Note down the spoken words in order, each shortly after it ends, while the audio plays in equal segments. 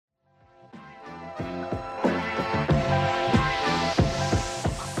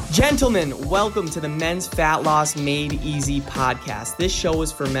Gentlemen, welcome to the Men's Fat Loss Made Easy podcast. This show is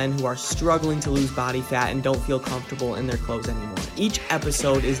for men who are struggling to lose body fat and don't feel comfortable in their clothes anymore. Each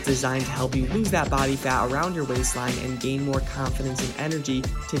episode is designed to help you lose that body fat around your waistline and gain more confidence and energy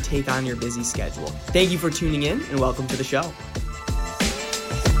to take on your busy schedule. Thank you for tuning in and welcome to the show.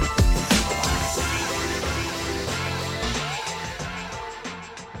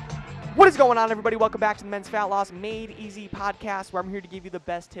 What is going on, everybody? Welcome back to the Men's Fat Loss Made Easy podcast, where I'm here to give you the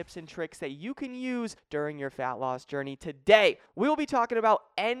best tips and tricks that you can use during your fat loss journey. Today, we will be talking about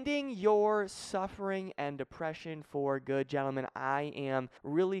ending your suffering and depression for good. Gentlemen, I am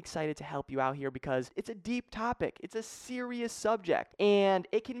really excited to help you out here because it's a deep topic. It's a serious subject, and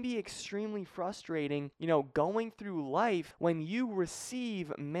it can be extremely frustrating, going through life when you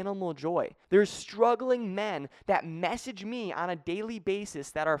receive minimal joy. There's struggling men that message me on a daily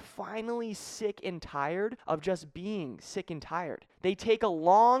basis that are finally sick and tired of just being sick and tired. They take a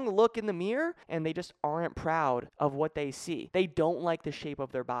long look in the mirror and they just aren't proud of what they see. They don't like the shape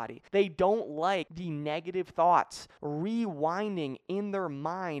of their body. They don't like the negative thoughts rewinding in their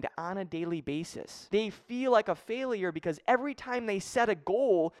mind on a daily basis. They feel like a failure because every time they set a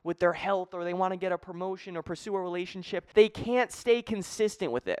goal with their health or they want to get a promotion or pursue a relationship, they can't stay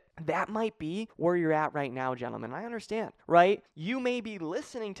consistent with it. That might be where you're at right now, gentlemen. I understand, right? You may be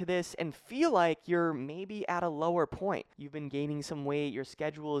listening to this and feel like you're maybe at a lower point. You've been gaining some weight, your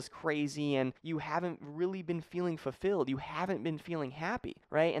schedule is crazy, and you haven't really been feeling fulfilled. You haven't been feeling happy,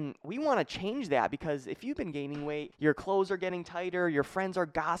 right? And we want to change that because if you've been gaining weight, your clothes are getting tighter, your friends are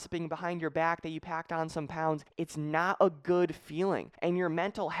gossiping behind your back that you packed on some pounds, it's not a good feeling. And your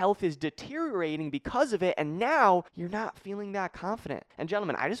mental health is deteriorating because of it, and now you're not feeling that confident. And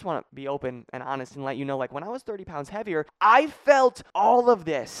gentlemen, I just want to be open and honest and let you know, when I was 30 pounds heavier, I felt all of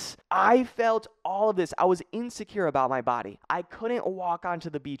this. I was insecure about my body. I couldn't walk onto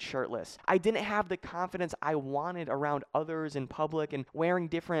the beach shirtless. I didn't have the confidence I wanted around others in public and wearing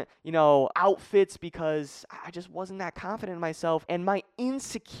different, outfits because I just wasn't that confident in myself, and my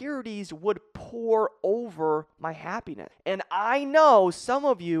insecurities would pour over my happiness. And I know some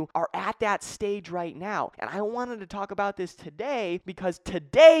of you are at that stage right now, and I wanted to talk about this today because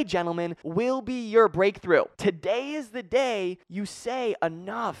today, gentlemen, will be your breakthrough. Today is the day you say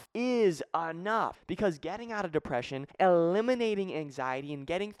enough is enough, because getting out of depression, eliminating anxiety, and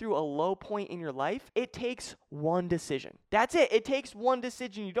getting through a low point in your life, it takes one decision. That's it. It takes one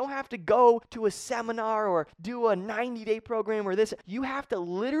decision. You don't have to go to a seminar or do a 90-day program or this. You have to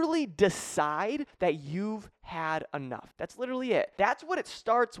literally decide that you've had enough. That's literally it. That's what it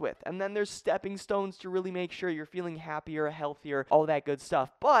starts with. And then there's stepping stones to really make sure you're feeling happier, healthier, all that good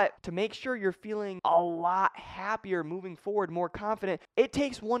stuff. But to make sure you're feeling a lot happier moving forward, more confident, it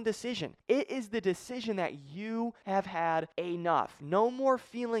takes one decision. It is the decision that you have had enough. No more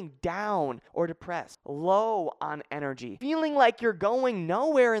feeling down or depressed, low on energy, feeling like you're going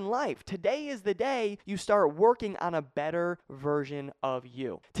nowhere in life. Today is the day you start working on a better version of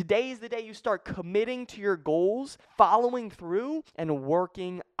you. Today is the day you start committing to your goals, following through, and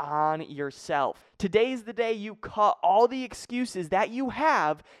working on yourself. Today's the day you cut all the excuses that you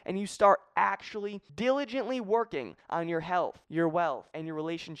have and you start actually diligently working on your health, your wealth, and your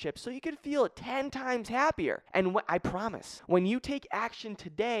relationships so you can feel 10 times happier. And I promise, when you take action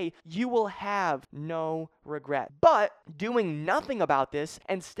today, you will have no regret. But doing nothing about this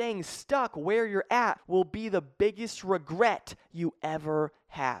and staying stuck where you're at will be the biggest regret you ever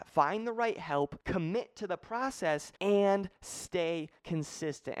have. Find the right help, commit to the process, and stay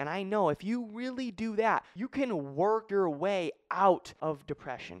consistent. And I know if you really do that, you can work your way out of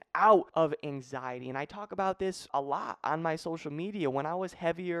depression, out of anxiety. And I talk about this a lot on my social media. When I was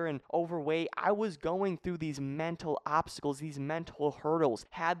heavier and overweight, I was going through these mental obstacles, these mental hurdles,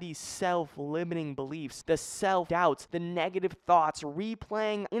 had these self-limiting beliefs, the self-doubts, the negative thoughts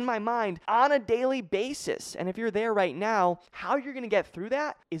replaying in my mind on a daily basis. And if you're there right now, how you're going to get through that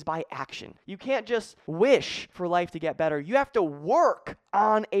is by action. You can't just wish for life to get better. You have to work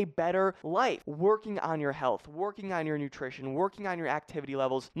on a better life, working on your health, working on your nutrition, working on your activity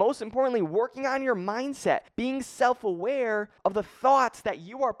levels, most importantly, working on your mindset, being self-aware of the thoughts that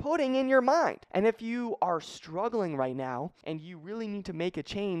you are putting in your mind. And if you are struggling right now and you really need to make a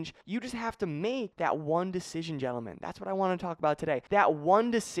change, you just have to make that one decision, gentlemen. That's what I want to talk about today. That one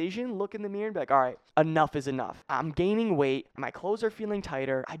decision, look in the mirror and be like, all right, enough is enough. I'm gaining weight. My clothes are feeling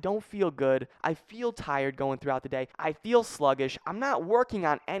tighter. I don't feel good. I feel tired going throughout the day. I feel sluggish. I'm not working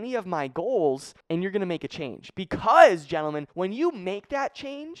on any of my goals, and you're going to make a change. Because, gentlemen, when you make that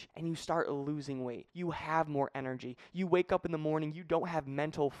change and you start losing weight, you have more energy. You wake up in the morning, you don't have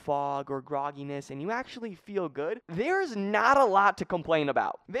mental fog or grogginess, and you actually feel good. There's not a lot to complain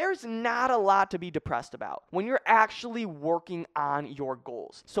about. There's not a lot to be depressed about when you're actually working on your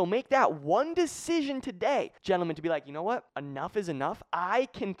goals. So make that one decision today, gentlemen, to be like, you know what? Enough is enough. I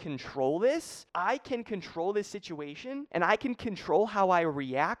can control this. I can control this situation, and I can control how I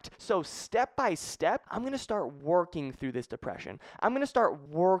react. So step by step, I'm going to start working through this depression. I'm going to start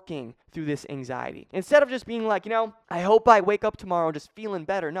working through this anxiety. Instead of just being like, I hope I wake up tomorrow just feeling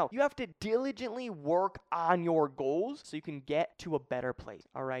better. No, you have to diligently work on your goals so you can get to a better place.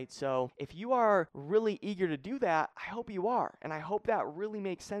 All right. So if you are really eager to do that, I hope you are. And I hope that really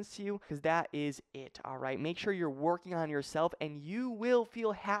makes sense to you, because that is it. All right. Make sure you're working on yourself, and you will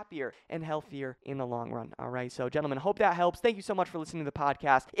feel happier and healthier in the long run. All right. So gentlemen, hope that helps. Thank you so much for listening to the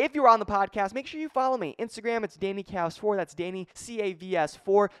podcast. If you're on the podcast, make sure you follow me. Instagram, it's Danny Cavs4. That's Danny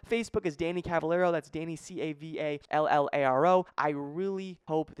Cavs4. Facebook is Danny Cavallaro. That's Danny Cavallaro. I really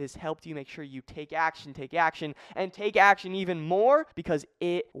hope this helped you. Make sure you take action, and take action even more, because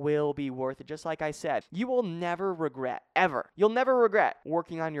it will be worth it. Just like I said, you will never regret, ever. You'll never regret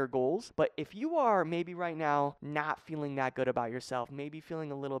working on your goals. But if you are maybe right now not feeling that good about yourself, maybe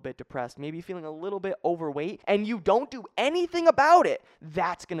feeling a little bit depressed, maybe feeling a little bit overweight, and you don't do anything about it,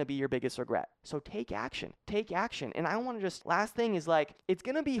 that's going to be your biggest regret. So take action. And I want to just, last thing is like, it's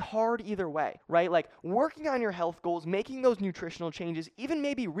going to be hard either way, right? Like working on your health goals, making those nutritional changes, even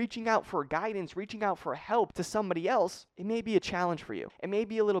maybe reaching out for guidance, reaching out for help to somebody else, it may be a challenge for you. It may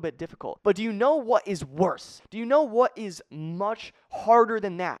be a little bit difficult. But do you know what is worse? Do you know what is much harder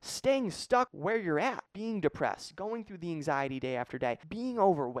than that? Staying stuck where you're at, being depressed, going through the anxiety day after day, being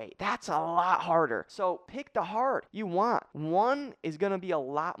overweight. That's a lot harder. So pick the hard you want. One is going to be a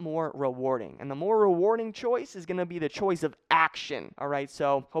lot more rewarding. And the more rewarding choice is going to be the choice of action. All right.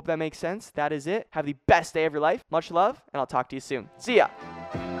 So hope that makes sense. That is it. Have the best day of your life. Much love, and I'll talk to you soon. See ya.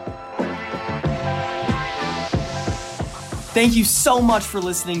 Thank you so much for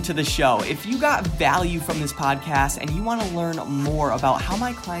listening to the show. If you got value from this podcast and you want to learn more about how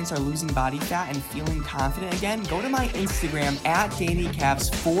my clients are losing body fat and feeling confident again, go to my Instagram at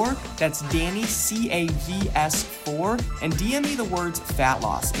DannyCavs4. That's Danny Cavs4, and DM me the words fat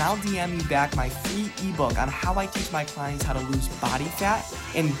loss, and I'll DM you back my free ebook on how I teach my clients how to lose body fat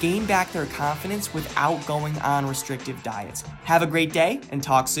and gain back their confidence without going on restrictive diets. Have a great day, and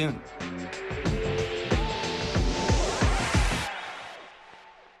talk soon.